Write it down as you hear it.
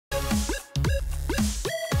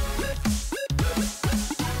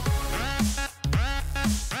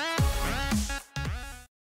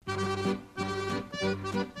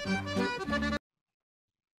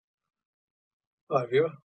Hi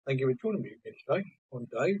viewer, thank you for joining me again today on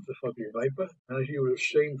Dave, the Fugly Vapor. And as you will have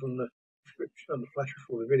seen from the description and the flash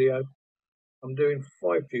before the video, I'm doing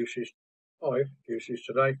five juices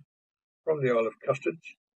today from the Isle of Custard.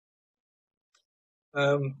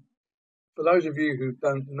 For those of you who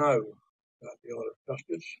don't know about the Isle of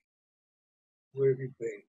Custards, where have you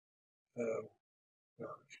been? No,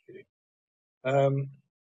 I'm just kidding.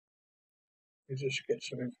 Let's just get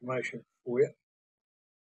some information for you.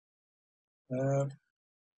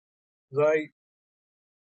 They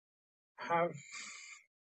have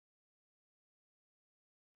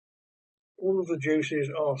all of their juices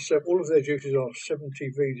are 70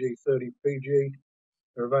 VG, 30 PG.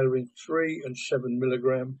 They're available in 3 and 7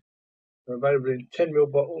 milligram. They're available in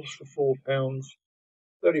 10ml bottles for £4,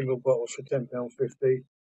 30ml bottles for £10.50,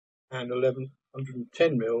 and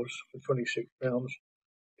 110 mils for £26.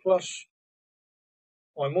 Plus,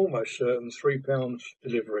 I'm almost certain £3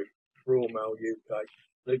 delivery for all mail UK.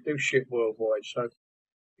 They do ship worldwide, so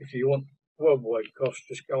if you want worldwide cost,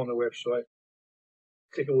 just go on the website,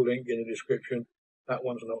 click a link in the description. That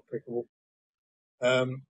one's not applicable.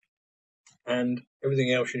 And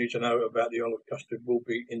everything else you need to know about the Isle of Custard will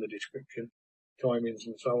be in the description, timings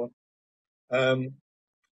and so on.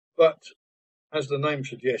 But as the name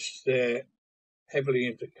suggests, they're heavily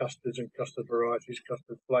into custards and custard varieties,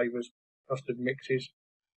 custard flavours, custard mixes.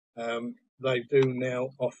 They do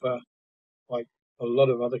now offer, like a lot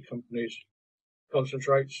of other companies,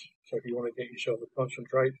 concentrates. So if you want to get yourself a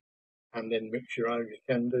concentrate and then mix your own, you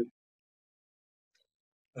can do.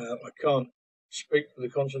 I can't speak for the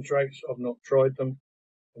concentrates. I've not tried them.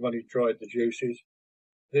 I've only tried the juices.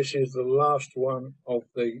 This is the last one of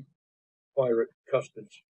the pirate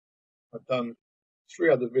custards. I've done 3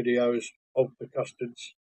 other videos of the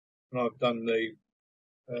custards, and I've done the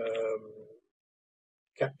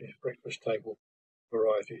Captain's Breakfast Table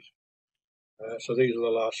varieties. So these are the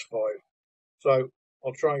last 5. So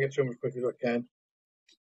I'll try and get through them as quick as I can.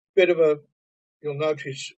 You'll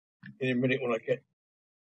notice in a minute when I get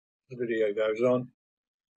the video goes on,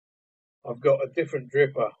 I've got a different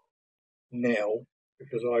dripper now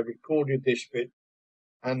because I recorded this bit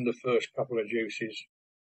and the first couple of juices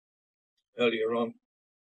earlier on,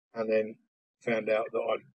 and then found out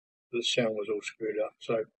that the sound was all screwed up,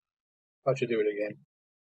 so I had to do it again.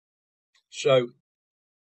 So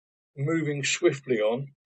moving swiftly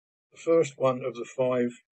on, the first one of the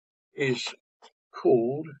 5 is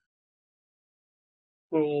called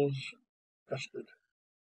Fool's Custard.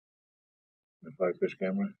 The focus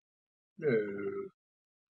camera? No,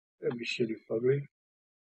 don't be silly, Fugly.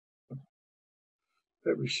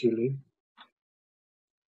 Don't be silly.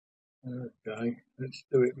 Okay, let's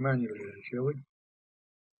do it manually then, shall we?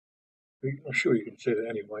 I'm sure you can see that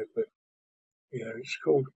anyway, but you know, it's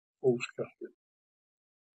called Fool's Custard.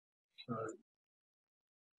 So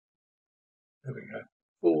there we go,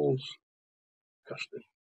 Fool's Custard.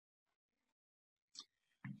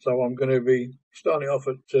 So I'm going to be starting off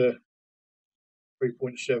at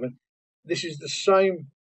 3.7. This is the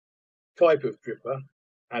same type of dripper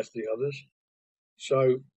as the others,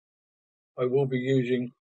 so I will be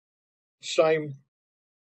using the same.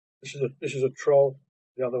 This is a troll.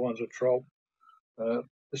 The other one's a troll.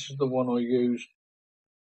 This is the one I used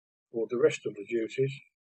for the rest of the juices.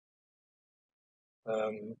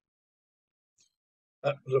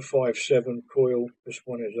 That was a 5.7 coil. This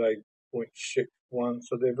one is a 0.61,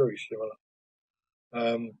 so they're very similar.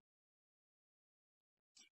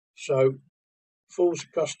 So Fool's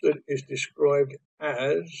Custard is described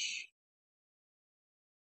as,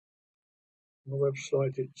 on the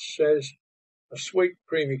website it says, a sweet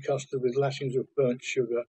creamy custard with lashings of burnt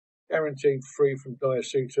sugar, guaranteed free from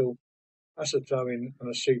diacetyl, acetylene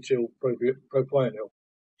and acetyl propionyl.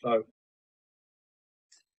 So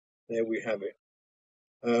there we have it.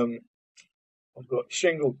 I've got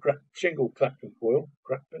single Clapton coil,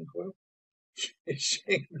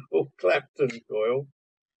 single Clapton coil,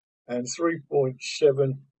 and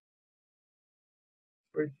 3.7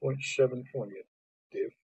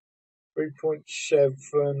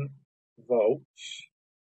 volts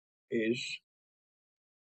is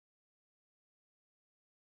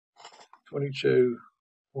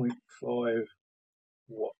 22.5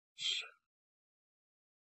 watts.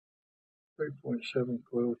 3.7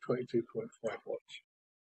 coil, 22.5 watts.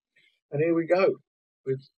 And here we go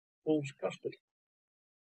with Fool's Custard.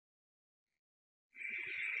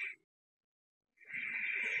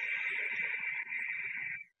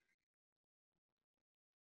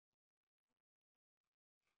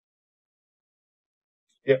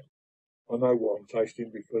 Yep, I know what I'm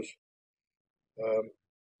tasting because,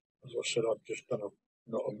 as I said, I've just done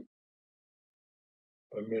not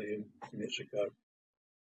a million minutes ago.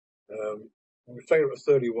 We've taken it to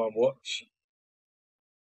 31 watts,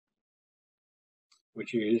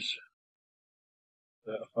 which is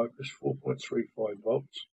focus 4.35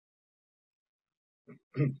 volts.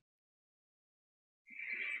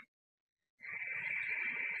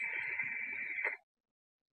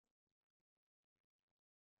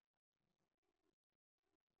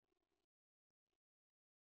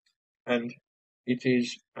 And it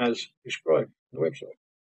is as described on the website.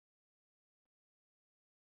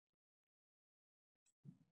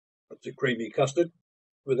 It's a creamy custard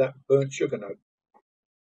with that burnt sugar note.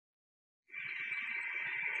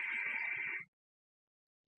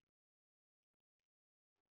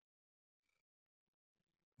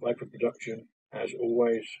 Vapor production, as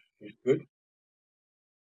always, is good.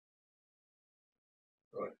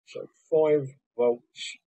 Right, so 5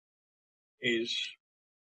 volts is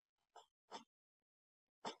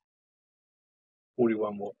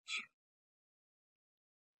 41 watts.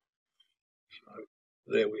 So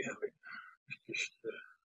there we have it. Let's just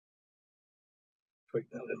tweak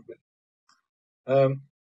that a little bit.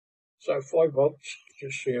 So 5 volts,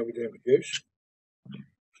 just see how we're doing with juice.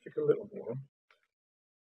 Stick a little more on.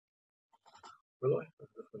 Will I?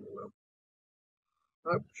 In the well.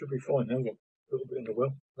 No, should be fine now. I've got a little bit in the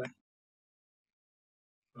well. There.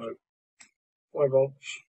 So 5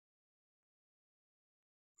 volts,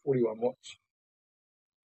 41 watts.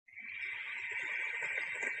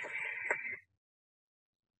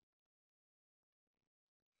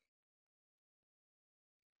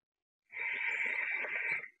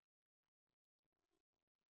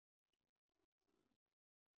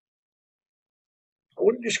 I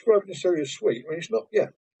wouldn't describe it necessarily as sweet. I mean, it's not, yeah,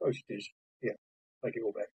 most it is. Yeah, take it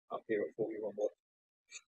all back up here at 41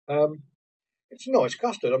 watts. It's a nice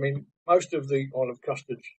custard. I mean, most of the Isle of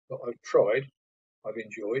Custards that I've tried, I've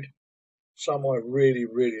enjoyed. Some I really,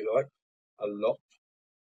 really like a lot.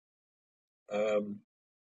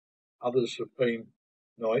 Others have been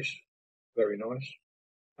nice, very nice.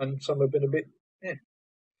 And some have been a bit, yeah.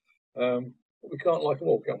 But we can't like them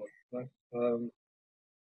all, can we? No?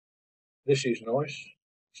 This is nice.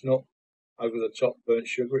 It's not over the top burnt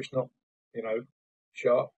sugar. It's not, you know,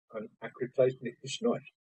 sharp and acrid tasting. It's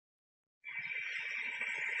nice.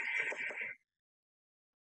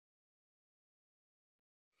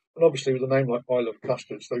 And obviously, with a name like Isle of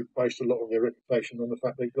Custards, they've based a lot of their reputation on the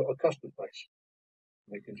fact they've got a custard base.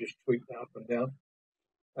 They can just tweak that up and down.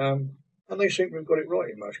 And they seem to have got it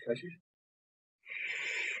right in most cases,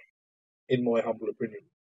 in my humble opinion.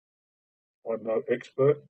 I'm no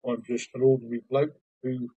expert. I'm just an ordinary bloke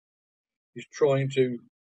who is trying to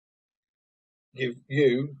give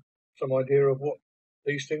you some idea of what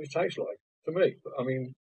these things taste like to me. But I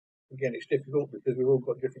mean, again, it's difficult because we've all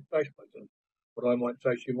got different taste buds, and what I might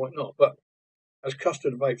taste, you might not. But as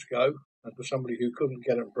custard vapes go, and for somebody who couldn't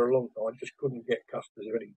get them for a long time, just couldn't get custards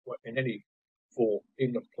in any form,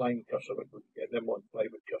 even a plain custard, I couldn't get them on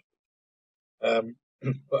flavoured custard.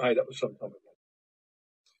 But hey, that was some time ago.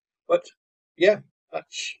 But yeah,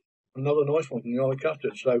 that's another nice one from the Isle of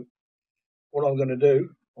Custard. So what I'm going to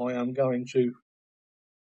do, I am going to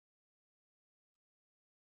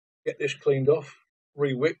get this cleaned off,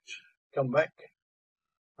 re-whipped, come back,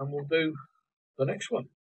 and we'll do the next one.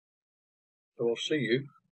 So I'll see you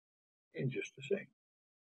in just a sec.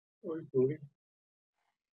 We're recording.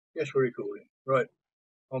 Yes, we're recording. Right,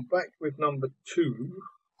 I'm back with number 2,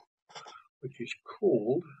 which is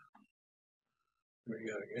called, here we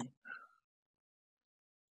go again,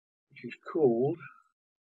 which is called,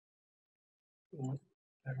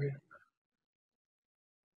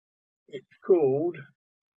 it's called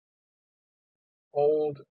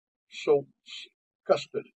Old Salt's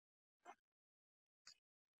Custard.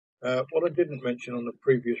 What I didn't mention on the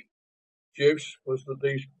previous juice was that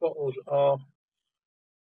these bottles are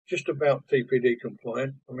just about TPD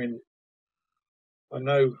compliant. I mean, I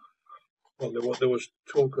know, well, there was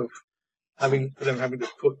talk of having to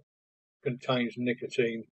put contains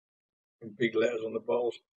nicotine in big letters on the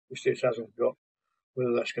bottles, which this hasn't got.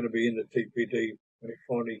 Whether that's going to be in the TPD when it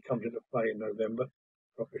finally comes into play in November,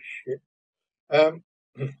 proper shit.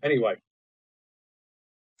 Anyway,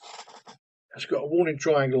 it's got a warning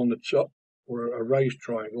triangle on the top, or a raised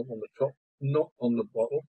triangle on the top, not on the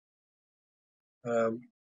bottle.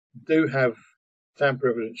 Do have tamper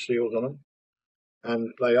evidence seals on them,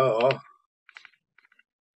 and they are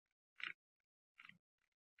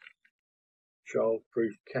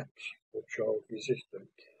child-proof caps or child-resistant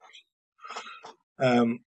caps.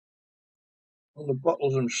 On the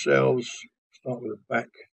bottles themselves, start with the back.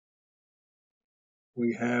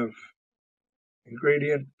 We have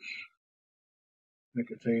ingredients,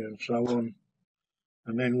 nicotine, and so on,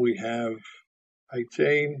 and then we have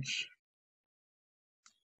 18s.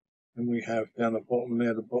 And we have down the bottom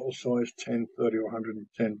there the bottle size 10, 30 or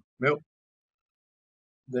 110 ml.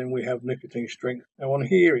 Then we have nicotine strength. Now on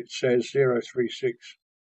here it says 036,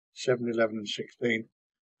 7, 11 and 16.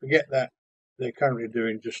 Forget that. They're currently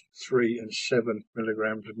doing just 3 and 7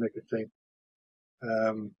 milligrams of nicotine.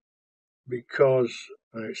 Because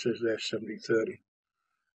it says there 70-30.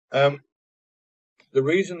 The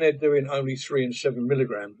reason they're doing only 3 and 7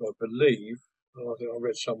 milligrams, I believe, I think I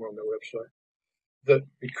read somewhere on their website, that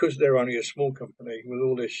because they're only a small company with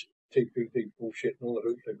all this TPD bullshit and all the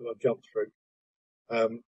hoops they've got to jump through,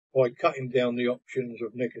 by cutting down the options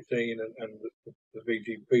of nicotine and the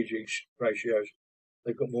VG-PG ratios,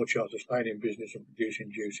 they've got more chance of staying in business and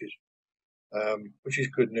producing juices, which is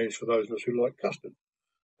good news for those of us who like custard.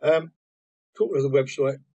 Talking of the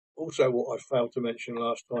website, also what I failed to mention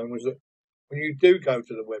last time was that when you do go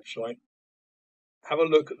to the website, have a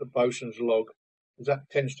look at the bosun's log, because that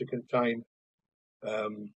tends to contain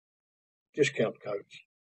discount codes.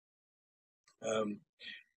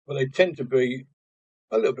 But they tend to be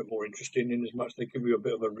a little bit more interesting in as much they give you a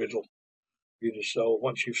bit of a riddle for you to solve.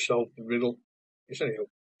 Once you've solved the riddle, it's only a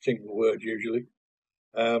single word usually.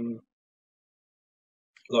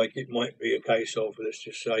 Like it might be a case of, let's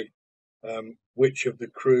just say, which of the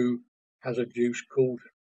crew has a juice called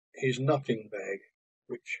his nutting bag,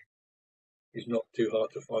 which is not too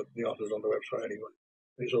hard to find. The answer's on the website anyway.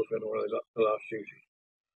 It's also in one of those the last juices,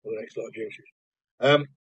 or the next lot of juices.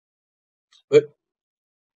 But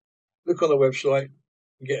look on the website,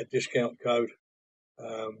 get a discount code,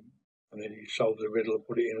 and then you solve the riddle and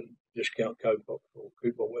put it in a discount code box or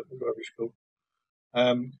coupon, whatever it's called.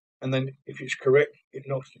 And then if it's correct, it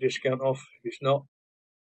knocks the discount off. If it's not,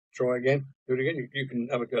 try again, do it again. You can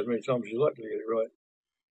have a go as many times as you like to get it right.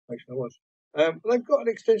 Makes no odds. But they've got an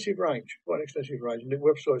extensive range, and the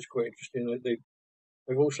website's quite interesting.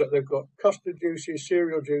 They've got custard juices,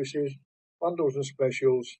 cereal juices, bundles and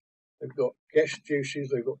specials. They've got guest juices.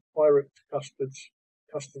 They've got pirate custards,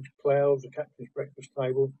 custard clouds, the captain's breakfast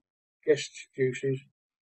table, guest juices,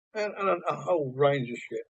 and a whole range of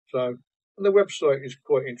shit. So, and the website is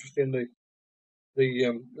quite interesting. The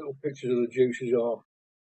little pictures of the juices are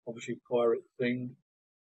obviously pirate themed,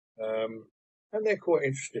 and they're quite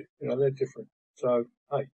interesting. They're different. So,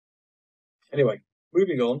 hey. Anyway,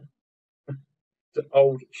 moving on to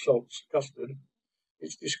Old Salt's custard.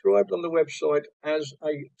 It's described on the website as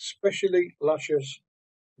a specially luscious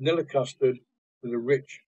vanilla custard with a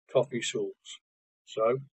rich toffee sauce.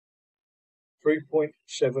 So,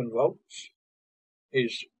 3.7 volts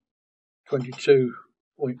is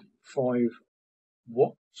 22.5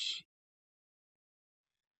 watts.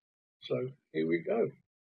 So, here we go.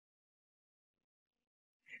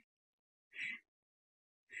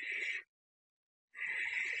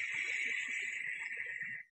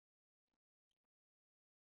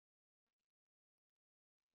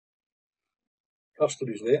 Custard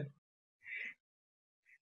is there.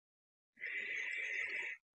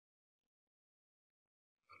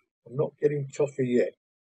 I'm not getting toffee yet.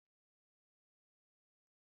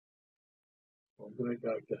 I'm going to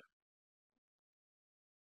go to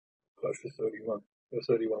close to 31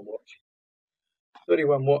 watts.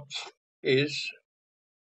 31 watts is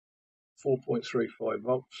 4.35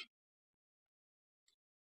 volts.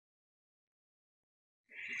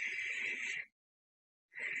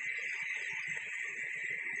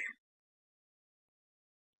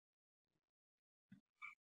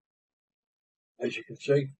 As you can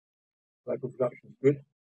see, local production is good.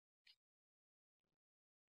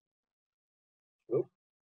 Well,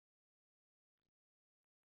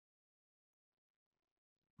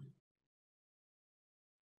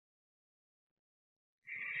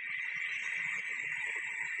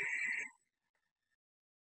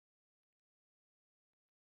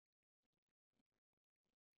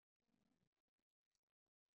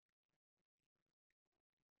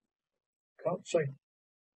 can't say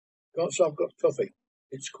I've got toffee.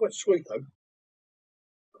 It's quite sweet though.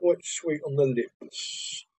 Quite sweet on the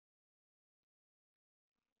lips.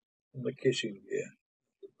 On the kissing ear.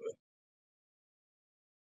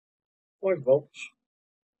 5 volts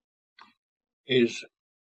is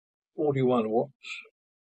 41 watts.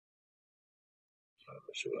 So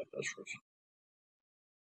let's see what that does for us.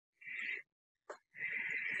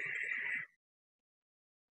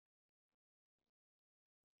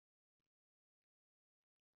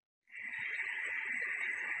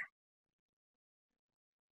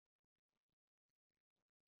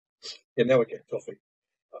 Yeah, now we get toffee.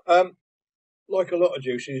 Like a lot of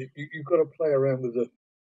juices, you've got to play around with the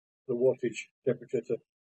wattage temperature to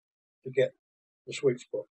get the sweet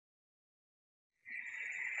spot.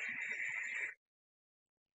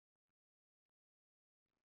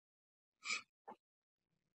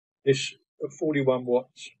 This at 41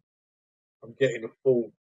 watts, I'm getting a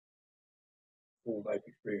full vape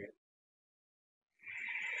experience.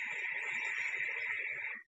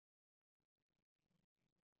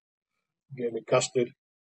 I'm getting the custard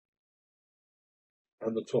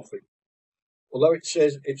and the toffee. Although it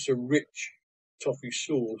says it's a rich toffee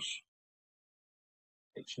sauce,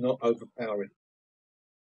 it's not overpowering.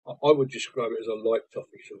 I would describe it as a light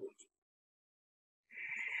toffee sauce.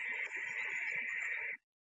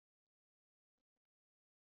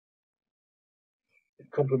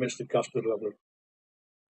 It complements the custard lovely.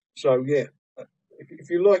 So yeah, if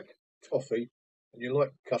you like toffee and you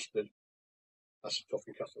like custard, that's a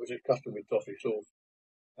toffee custard, which is custard with toffee sauce,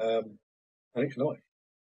 and it's nice.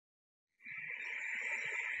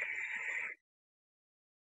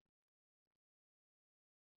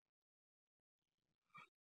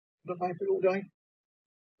 Would I vape it all day?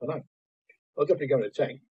 I don't know. I'll definitely go in a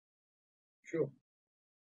tank. Sure.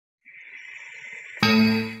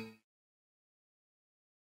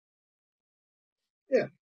 Yeah,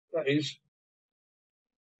 that is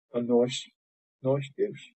a nice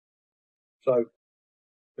juice. So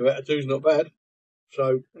 2 out of 2 is not bad.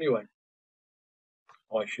 So anyway,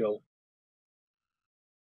 I shall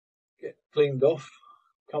get cleaned off,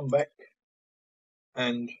 come back,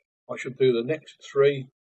 and I shall do the next 3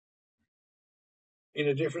 in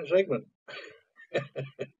a different segment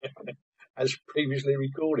as previously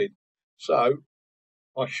recorded. So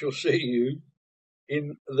I shall see you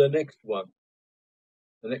in the next one,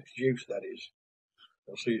 the next juice that is.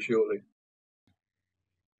 I'll see you shortly.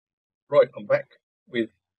 Right, I'm back with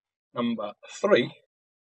number 3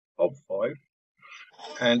 of 5,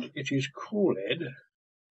 and it is called,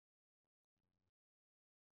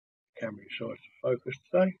 camera decides to focus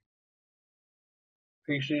today,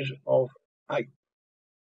 pieces of 8.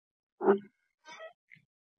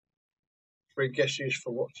 3 guesses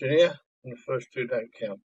for what's in here, and the first 2 don't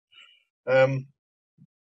count.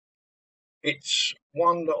 It's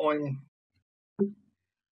one that I'm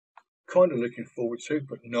kind of looking forward to,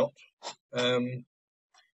 but not. I've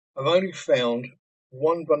only found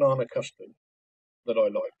one banana custard that I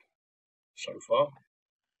like so far,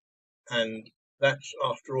 and that's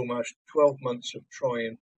after almost 12 months of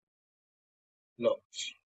trying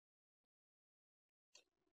lots.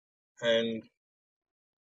 And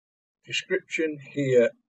description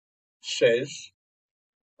here says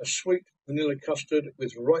a sweet vanilla custard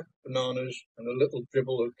with ripe bananas and a little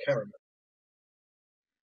dribble of caramel.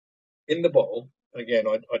 In the bottle, again,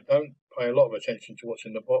 I don't pay a lot of attention to what's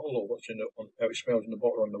in the bottle or what's in how it smells in the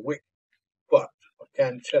bottle or on the wick, but I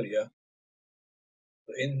can tell you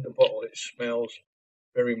that in the bottle it smells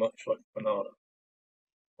very much like banana.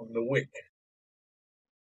 On the wick,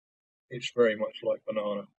 it's very much like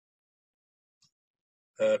banana.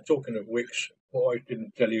 Talking of wicks, what I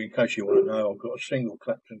didn't tell you, in case you want to know, I've got a single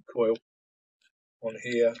Clapton coil on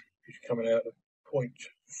here. It's coming out at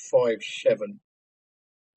 0.57.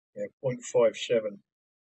 Yeah, 0.57.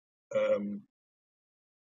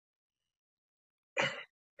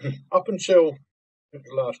 Up until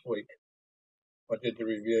last week, I did the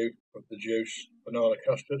review of the juice banana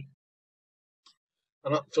custard,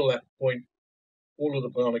 and up till that point, all of the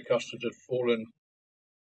banana custards had fallen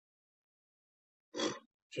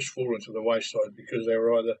to the wayside because they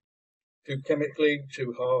were either too chemically,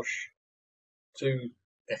 too harsh,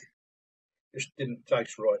 just didn't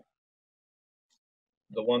taste right.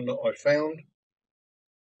 The one that I found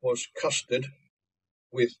was custard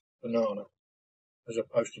with banana, as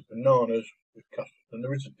opposed to bananas with custard, and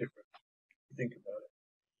there is a difference if you think about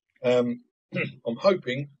it. I'm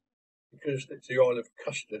hoping, because it's the Isle of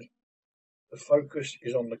Custard, the focus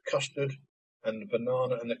is on the custard, and the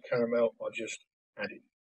banana and the caramel are just added,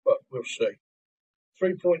 but we'll see.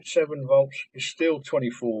 3.7 volts is still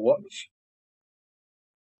 24 watts.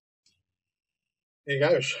 Here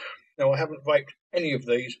goes. Now, I haven't vaped any of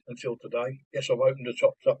these until today. Yes, I've opened the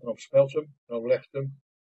tops up and I've smelt them, and I've left them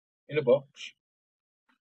in a box.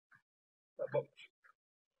 That box.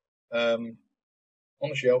 On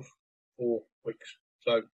the shelf for weeks.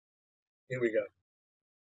 So, here we go.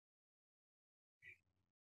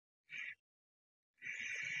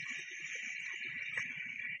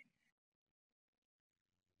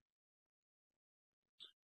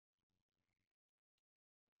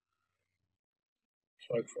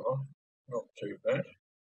 So far, not too bad.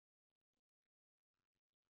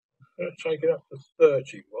 I'm going to take it up to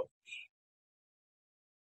 30 watts.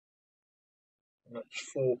 And that's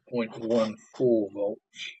 4.14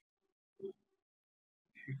 volts.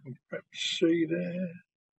 You can perhaps see there.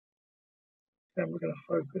 And we're going to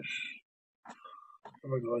focus.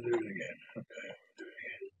 And we're going to do it again. Okay, do it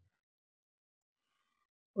again.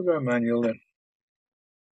 We'll go manual then.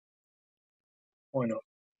 Why not?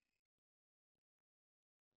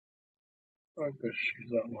 Focus is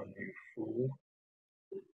that one, you fool.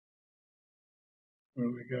 There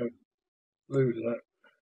we go. Lose that.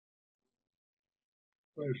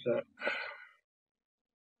 Lose that.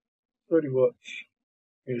 30 watts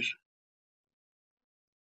is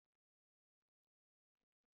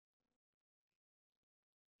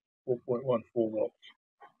 4.14 watts.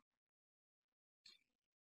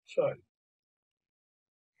 So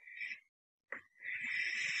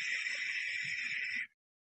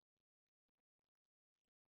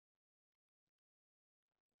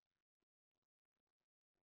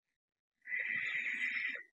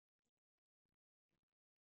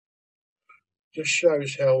just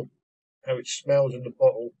shows how it smells in the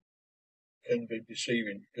bottle can be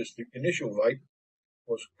deceiving, because the initial vape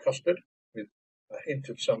was custard with a hint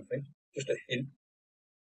of something, just a hint.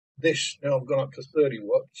 This, now I've gone up to 30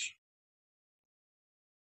 watts.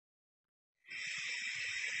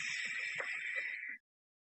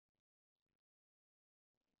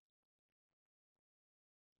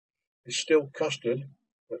 It's still custard,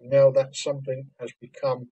 but now that something has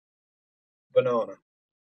become banana.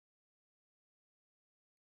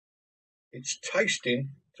 It's tasting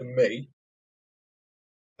to me,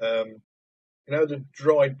 you know, the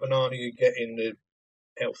dried banana you get in the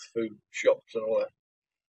health food shops and all that.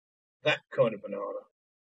 That kind of banana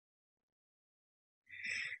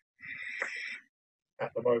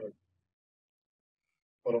at the moment.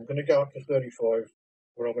 But I'm going to go up to 35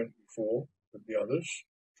 where I went before with the others.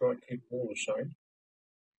 Try and keep them all the same.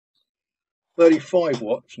 35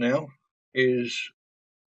 watts now is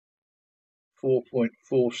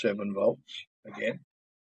 4.47 volts again.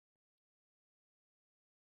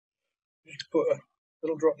 Just put a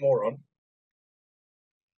little drop more on,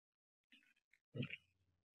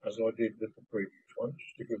 as I did with the previous one,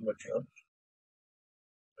 just to give them a chance.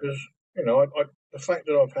 Because, you know, the fact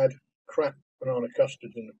that I've had crap banana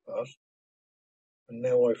custards in the past, and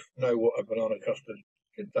now I know what a banana custard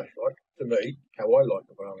should taste like, to me, how I like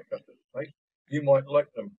a banana custard to taste. You might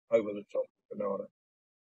like them over the top banana.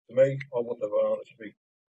 To me, I want the banana to be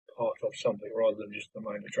part of something rather than just the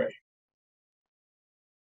main attraction.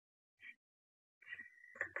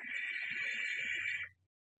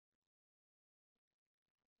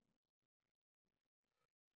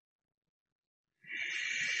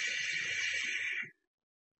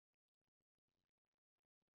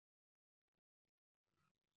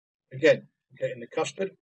 Again, getting the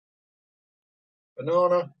custard,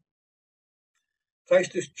 banana.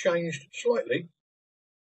 Taste has changed slightly.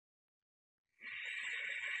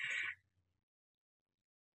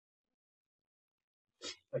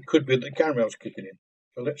 It could be that the caramel's kicking in.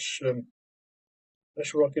 So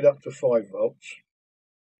let's rock it up to 5 volts.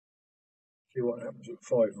 See what happens at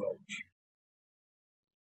 5 volts.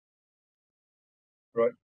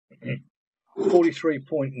 Right.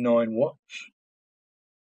 43.9 watts.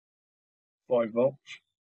 5 volts.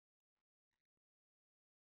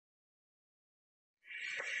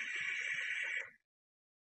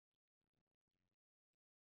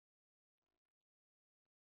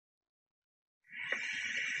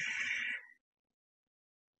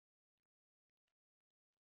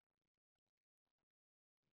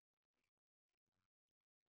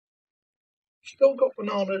 Still got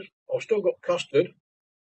bananas, or still got custard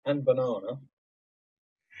and banana.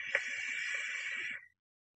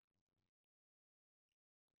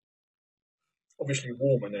 Obviously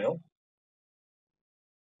warmer now,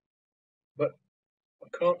 but I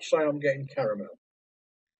can't say I'm getting caramel.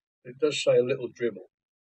 It does say a little dribble.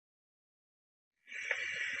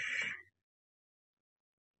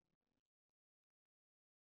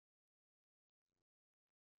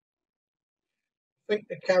 I think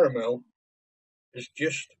the caramel is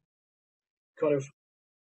just kind of,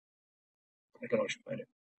 how can I explain it?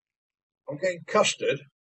 I'm getting custard,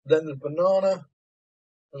 then the banana,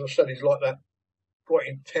 as I said, is like that quite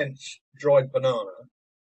intense dried banana.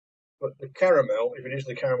 But the caramel, if it is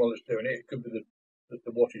the caramel that's doing it, it could be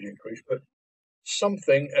the wattage increase, but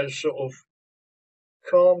something has sort of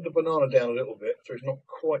calmed the banana down a little bit, so it's not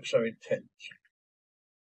quite so intense.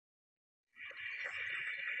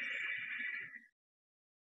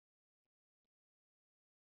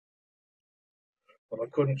 But I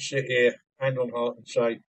couldn't sit here, hand on heart, and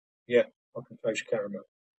say, yeah, I can taste caramel.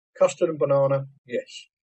 Custard and banana, yes.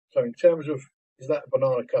 So in terms of, is that a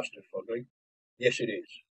banana custard fudgy? Yes, it is.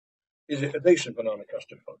 Is it a decent banana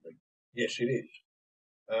custard fudgy? Yes, it is.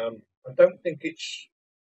 I don't think it's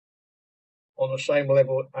on the same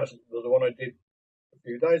level as the one I did a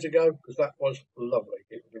few days ago, because that was lovely.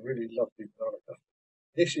 It was a really lovely banana custard.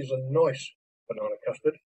 This is a nice banana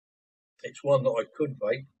custard. It's one that I could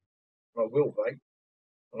vape, and I will vape,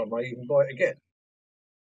 and I may even buy it again.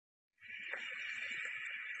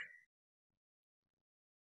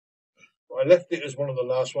 I left it as one of the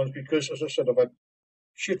last ones because, as I said, I've had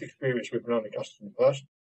shit experience with banana custard in the past,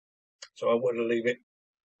 so I wanted to leave it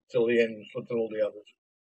till the end, until all the others.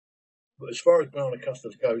 But as far as banana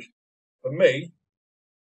custard goes, for me,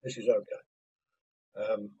 this is okay.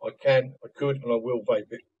 I could, and I will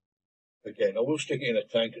vape it again. I will stick it in a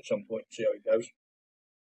tank at some point and see how it goes.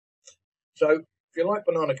 So, if you like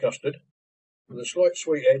banana custard, with a slight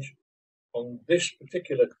sweet edge on this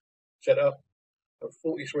particular setup of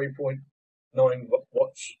 43.9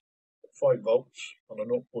 watts, 5 volts on a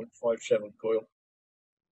 0.57 coil,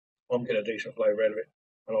 I'm getting a decent flavour out of it.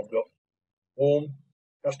 And I've got warm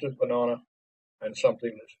custard, banana, and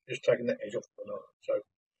something that's just taking the edge off the banana. So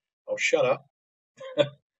I'll shut up.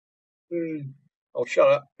 I'll shut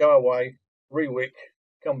up, go away, re-wick,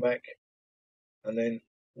 come back, and then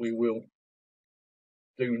we will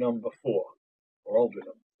do number 4. Or I'll do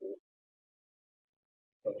number 4.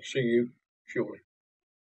 I'll see you shortly.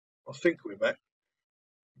 I think we're back.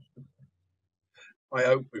 I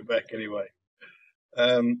hope we're back anyway.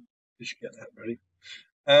 Just get that ready.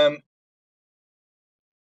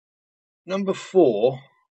 Number 4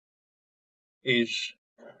 is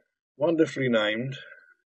wonderfully named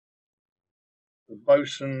the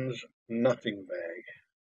Bosun's Nutting Bag.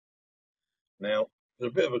 Now,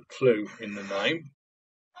 there's a bit of a clue in the name,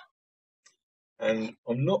 and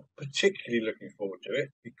I'm not particularly looking forward to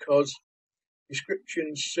it because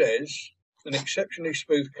description says an exceptionally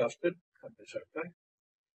smooth custard, that's okay,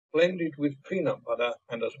 blended with peanut butter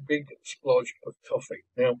and a big splodge of toffee.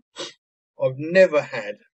 Now, I've never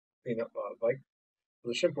had peanut butter vape for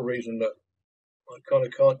the simple reason that I kind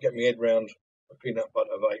of can't get my head around a peanut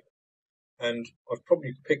butter vape, and I've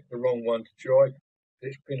probably picked the wrong one to try.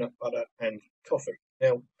 It's peanut butter and toffee.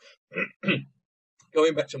 Now,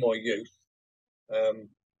 going back to my youth,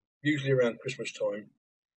 usually around Christmas time,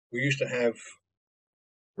 we used to have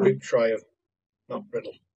a big tray of nut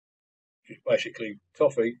brittle, which is basically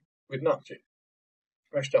toffee with nuts in,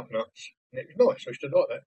 smashed up nuts, and it was nice. I used to like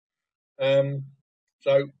that.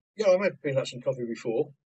 So, yeah, I've had peanuts and toffee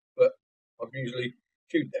before, but I've usually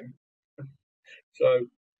chewed them. So,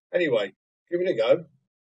 anyway, give it a go.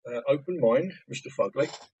 Open mind, Mr. Fugly.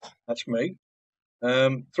 That's me.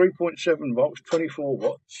 3.7 volts, 24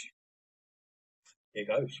 watts. Here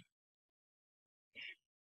goes.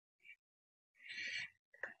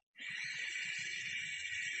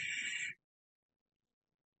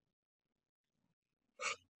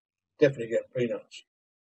 Definitely get peanuts.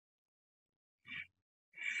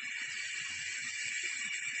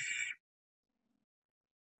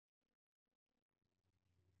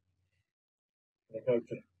 I'm going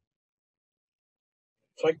to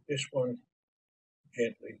take this one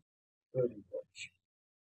gently, 30 watts.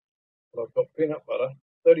 But I've got peanut butter.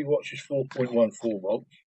 30 watts is 4.14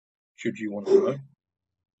 volts, should you want to know.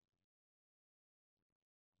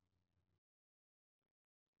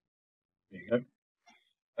 There you go.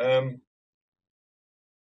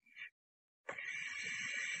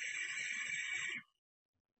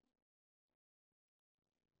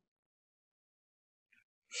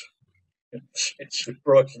 It's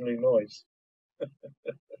surprisingly nice. Hey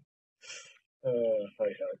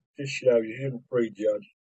ho. Just shows you shouldn't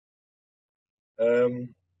prejudge. Put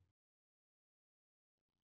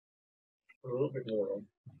a little bit more on.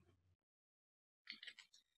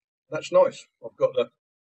 That's nice. I've got the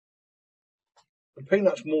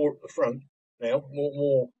peanuts more at the front now,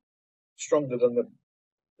 more stronger than the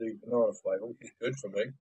banana flavour, which is good for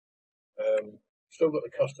me. Still got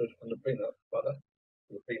the custard and the peanut butter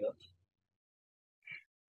for the peanuts.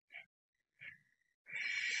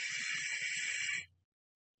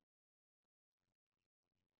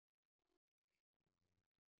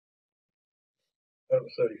 That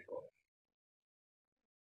was 35.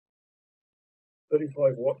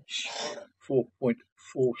 35 watts,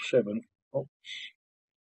 4.47 volts.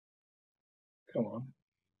 Come on.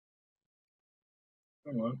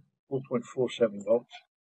 4.47 volts.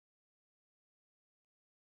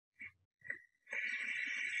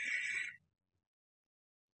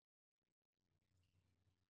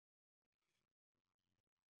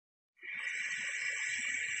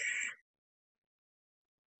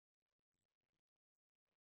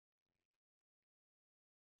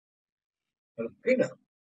 And the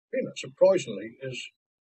peanut surprisingly has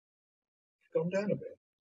gone down a bit.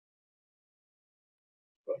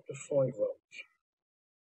 Up to 5 volts.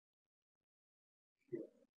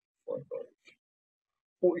 5 volts.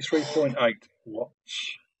 43.8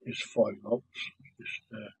 watts is 5 volts. Just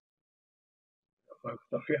both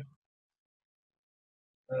stuff here.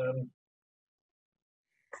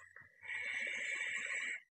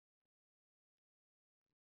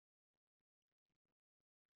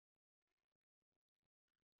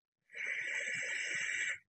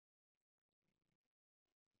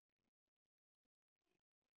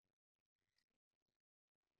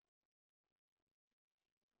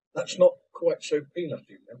 That's not quite so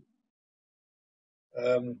peanutty now.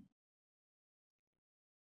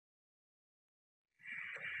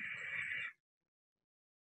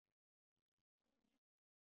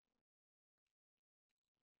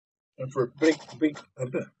 And for a big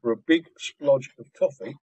splodge of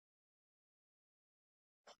toffee,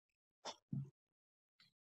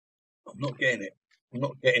 I'm not getting it. I'm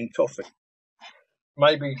not getting toffee.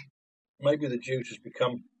 Maybe the juice has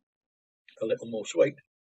become a little more sweet.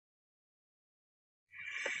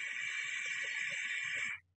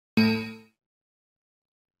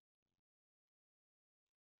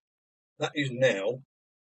 That is now,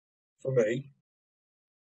 for me,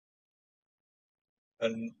 a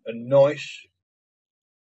nice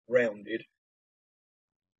rounded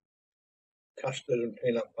custard and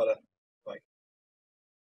peanut butter vape.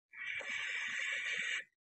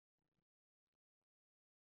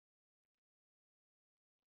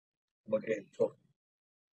 Am I getting toffee?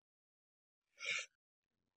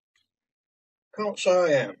 Can't say I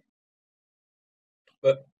am,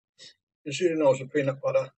 but considering I was a peanut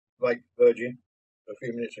butter vape virgin a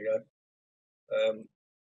few minutes ago,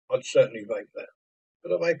 I'd certainly vape that.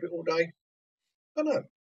 Could I vape it all day? I don't know.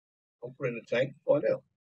 I'll put it in the tank, find out.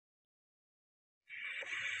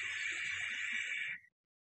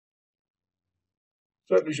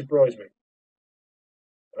 Certainly surprised me.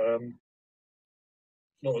 It's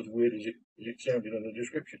not as weird as it sounded on the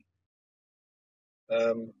description.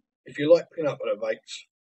 If you like peanut butter vapes,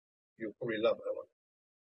 you'll probably love that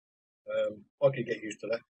one. I could get used to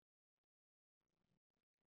that.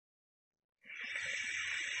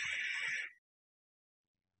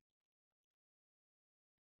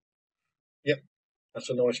 Yep, that's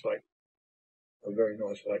a nice vape. A very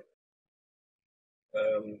nice vape.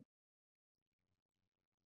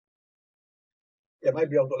 Yeah,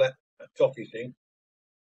 maybe I've got that toffee thing.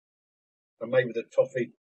 And maybe the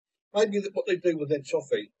toffee, what they do with their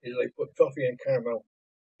toffee is they put toffee and caramel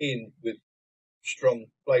in with strong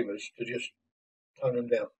flavours to just tone them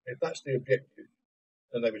down. If that's the objective,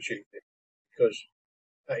 then they've achieved it. Because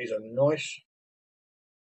that is a nice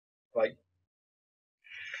vape.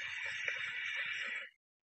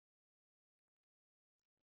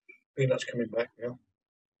 Peanuts coming back now.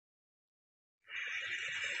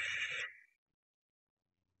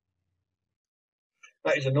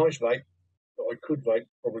 That is a nice vape that I could vape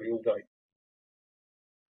probably all day.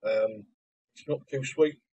 It's not too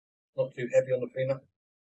sweet, not too heavy on the peanut.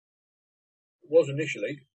 It was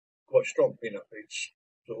initially quite strong peanut, but it's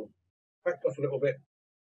sort of backed off a little bit,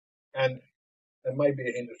 and maybe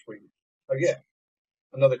a hint of sweetness. Oh yeah,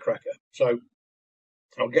 another cracker. So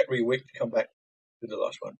I'll get rewicked to come back to the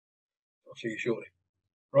last one. I'll see you shortly.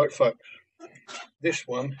 Right, folks, this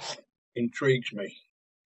one intrigues me.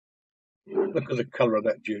 Look at the colour of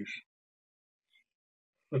that juice.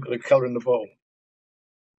 Look at the colour in the bowl.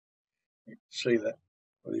 You can see that.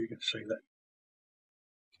 Whether you can see that.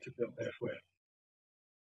 Stick it up there for you.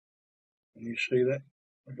 Can you see that?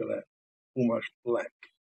 Look at that. Almost black.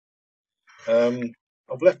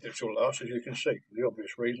 I've left it till last, as you can see, for the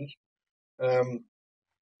obvious reasons.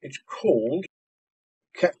 It's called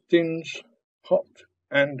Captain's Hot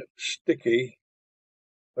and Sticky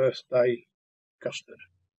Birthday Custard.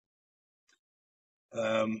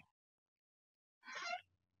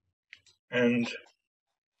 And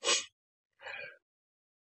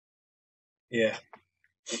yeah,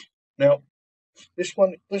 now this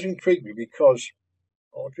one does intrigue me because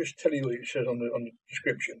I'll just tell you what it says on the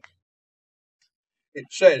description. It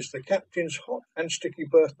says the Captain's Hot and Sticky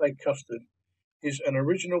Birthday Custard is an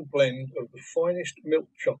original blend of the finest milk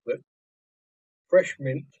chocolate, fresh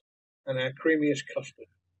mint, and our creamiest custard.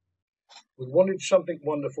 We wanted something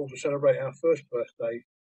wonderful to celebrate our first birthday,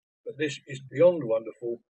 but this is beyond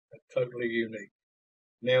wonderful and totally unique.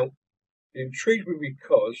 Now, it intrigued me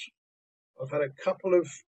because I've had a couple of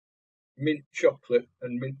mint chocolate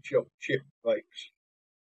and mint chocolate chip vapes.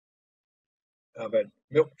 I've had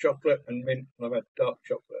milk chocolate and mint, and I've had dark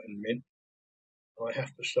chocolate and mint. I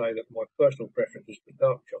have to say that my personal preference is the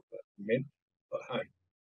dark chocolate and mint, but hey,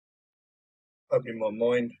 opening my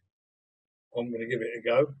mind, I'm going to give it a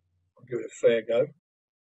go. I'll give it a fair go,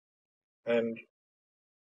 and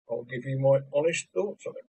I'll give you my honest thoughts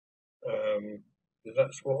on it, because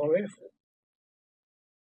that's what I'm here for.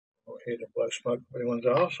 I'm not here to blow smoke up anyone's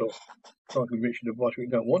arse or try and convince you to buy what you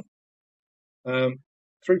don't want.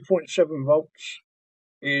 3.7 volts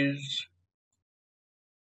is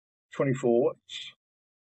 24 watts.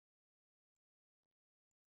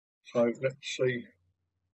 So let's see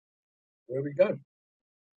where we go.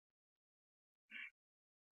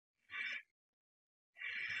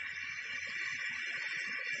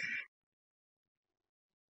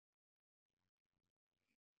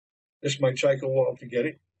 This may take a while to get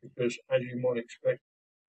it because, as you might expect,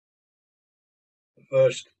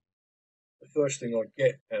 the first thing I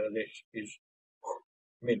get out of this is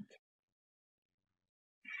mint.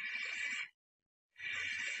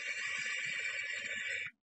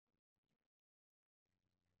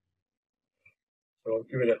 So I'll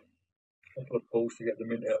give it a couple of pulls to get the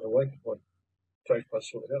mint out of the way. My taste buds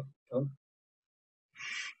sorted out. Done.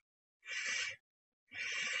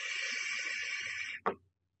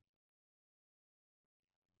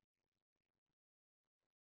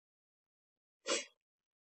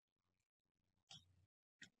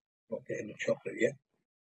 Not getting the chocolate yet.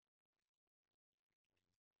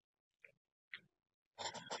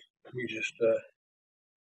 We just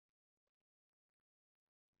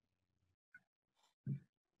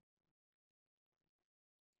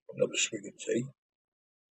another swig of tea.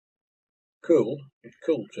 Cool. It's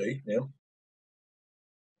cool tea now.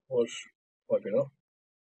 Was piping up,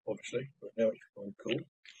 obviously, but now it's gone cool.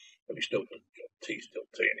 But it's still tea's still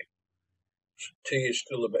tea in it. So tea is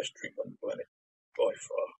still the best drink on the planet by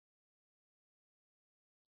far.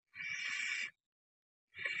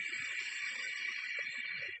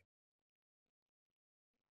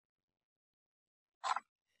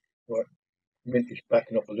 Right, mint is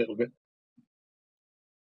backing up a little bit.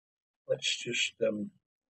 Let's just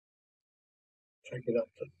take it up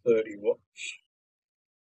to 30 watts,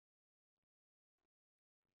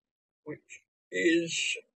 which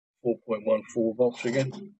is 4.14 volts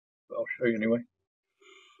again. But I'll show you anyway.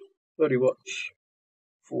 30 watts,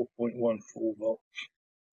 4.14 volts.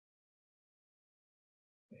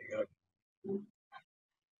 There you go.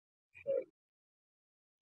 So,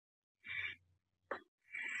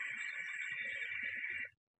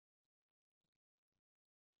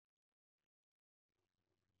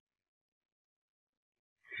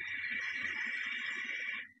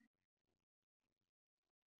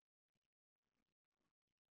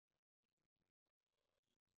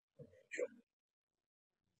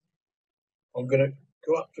 I'm going to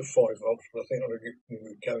go up to 5 volts, but I think I'm going to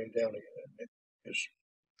be going down again because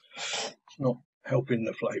it's not helping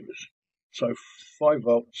the flavours. So 5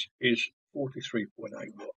 volts is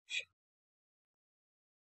 43.8 watts.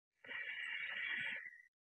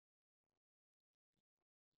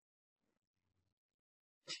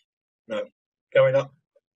 No, going up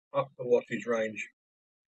the wattage range.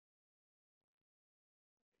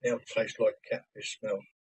 Now it tastes like catfish smell.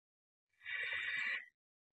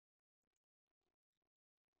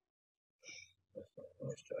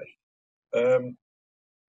 Nice taste. I'm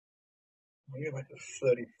going to make it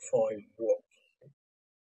 35 watts.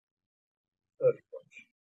 30 watts.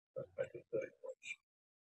 Let's make it 30 watts.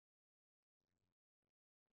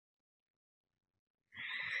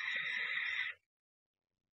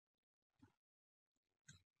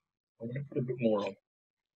 I'm going to put a bit more on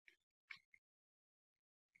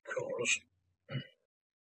because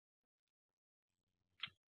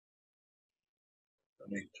I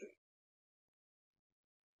need to.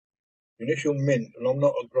 The initial mint, and I'm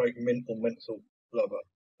not a great mint or menthol lover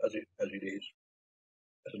as it is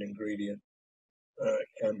as an ingredient. It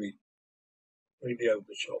can be completely over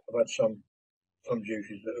the top. I've had some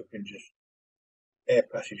juices that have been just air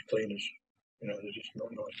passage cleaners. You know, they're just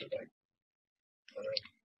not nice to make.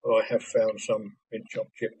 But I have found some mint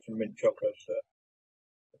chocolate chips and mint chocolates that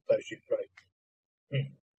tasted great.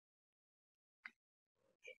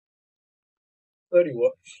 30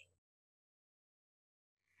 watts.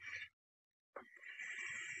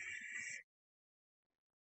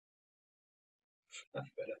 That's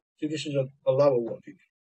better. See, this is a lower wattage.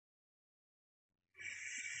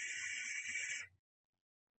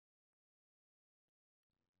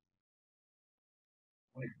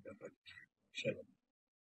 I even go back to 7.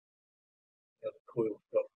 The other coil's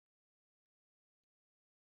got,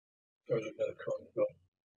 those are another kind of got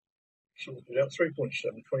sorted out.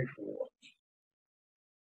 3.7, 24 watts.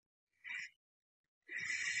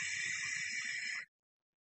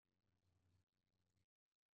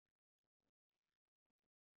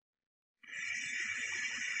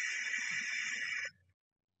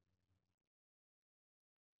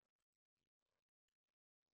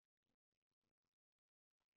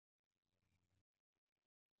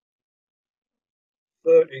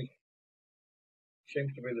 $30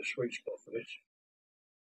 seems to be the sweet spot for this.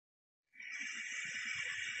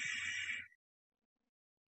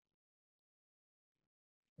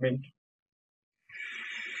 mint.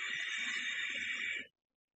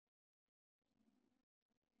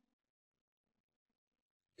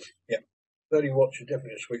 Yeah, 30 watts is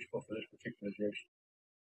definitely a sweet spot for this particular juice.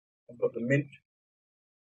 I've got the mint.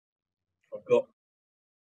 I've got a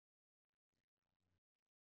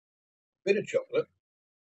bit of chocolate.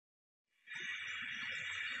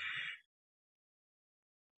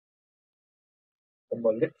 On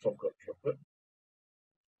my lips I've got chocolate.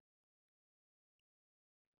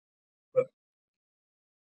 But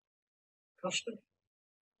custard.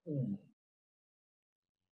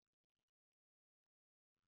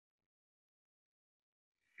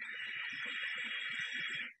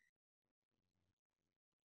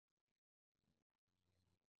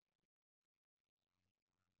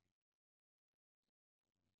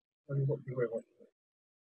 Only what you want.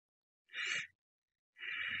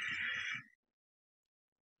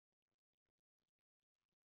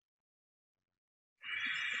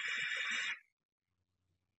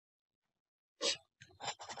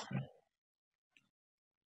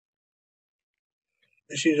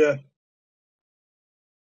 This is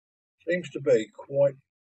seems to be quite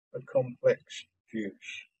a complex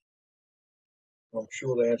juice. I'm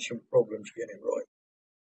sure they had some problems getting it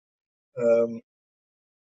right.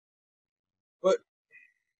 But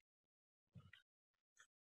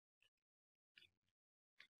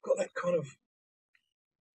got that kind of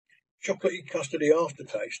chocolatey, custardy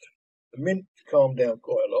aftertaste. The mint calmed down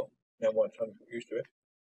quite a lot. Now my tongue's got used to it.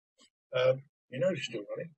 Your nose is still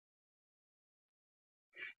running.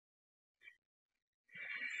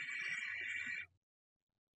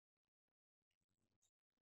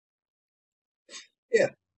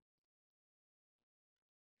 Yeah.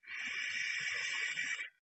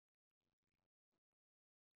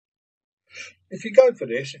 If you go for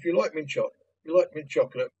this, if you like mint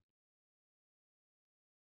chocolate,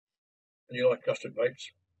 and you like custard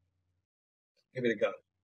vapes, give it a go.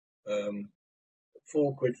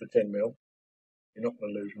 £4 for 10 ml. You're not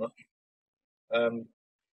going to lose much. But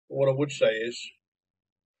what I would say is,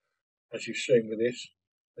 as you've seen with this,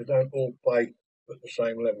 they don't all play at the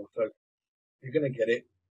same level. So you're going to get it.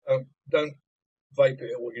 Don't vape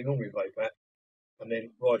it at what you normally vape at, and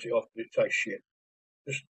then write it off because it tastes shit.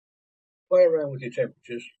 Just play around with your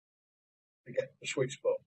temperatures to get the sweet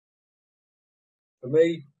spot. For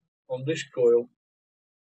me, on this coil,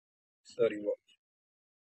 30 watts.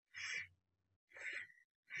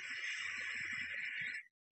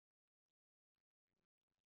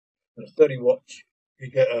 And at 30 watts, you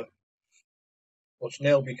get what's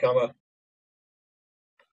now become a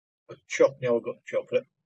now I've got chocolate.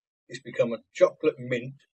 It's become a chocolate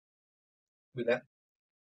mint with that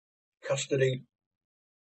custardy.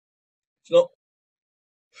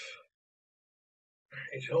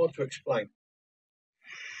 It's hard to explain.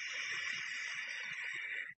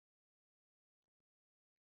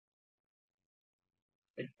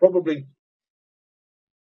 It's probably,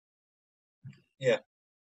 yeah,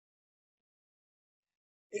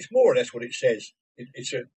 it's more or less what it says.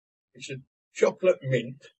 It's a chocolate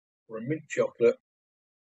mint or a mint chocolate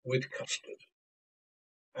with custard,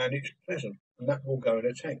 and it's pleasant, and that will go in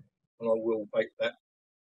a tank, and I will bake that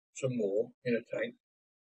some more in a tank.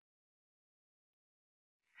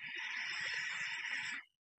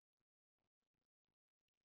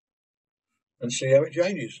 And see how it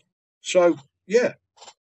changes. So, yeah,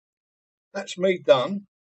 that's me done.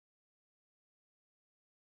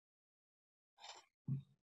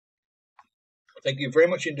 Thank you very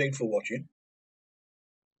much indeed for watching.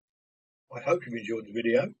 I hope you've enjoyed the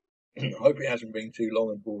video. I hope it hasn't been too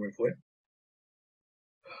long and boring for you.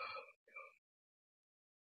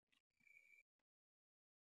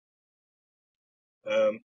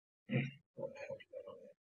 What the hell's going on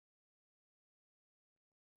there?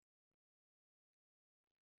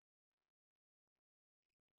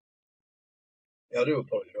 Yeah, I do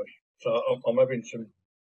apologise. So I'm having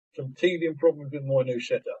some teething problems with my new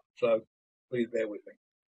setup. So please bear with me.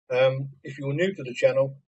 If you're new to the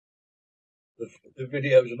channel, the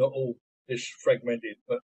videos are not all this fragmented,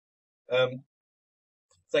 but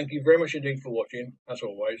thank you very much indeed for watching, as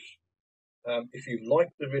always. If you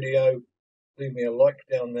liked the video, leave me a like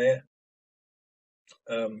down there.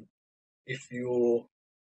 If you're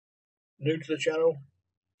new to the channel,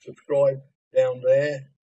 subscribe down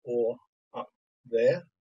there or up there.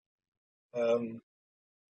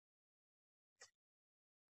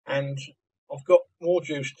 And I've got more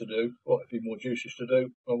juice to do, quite a few more juices to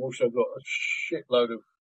do. I've also got a shitload of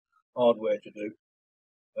hardware to do.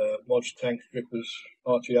 Mods, tanks, drippers,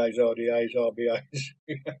 RTAs, RDAs, RBAs,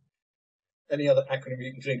 any other acronym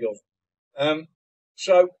you can think of.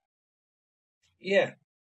 So, yeah,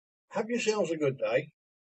 have yourselves a good day.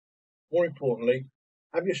 more importantly,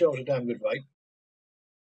 have yourselves a damn good vape,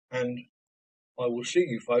 and I will see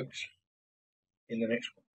you folks in the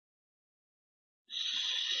next one.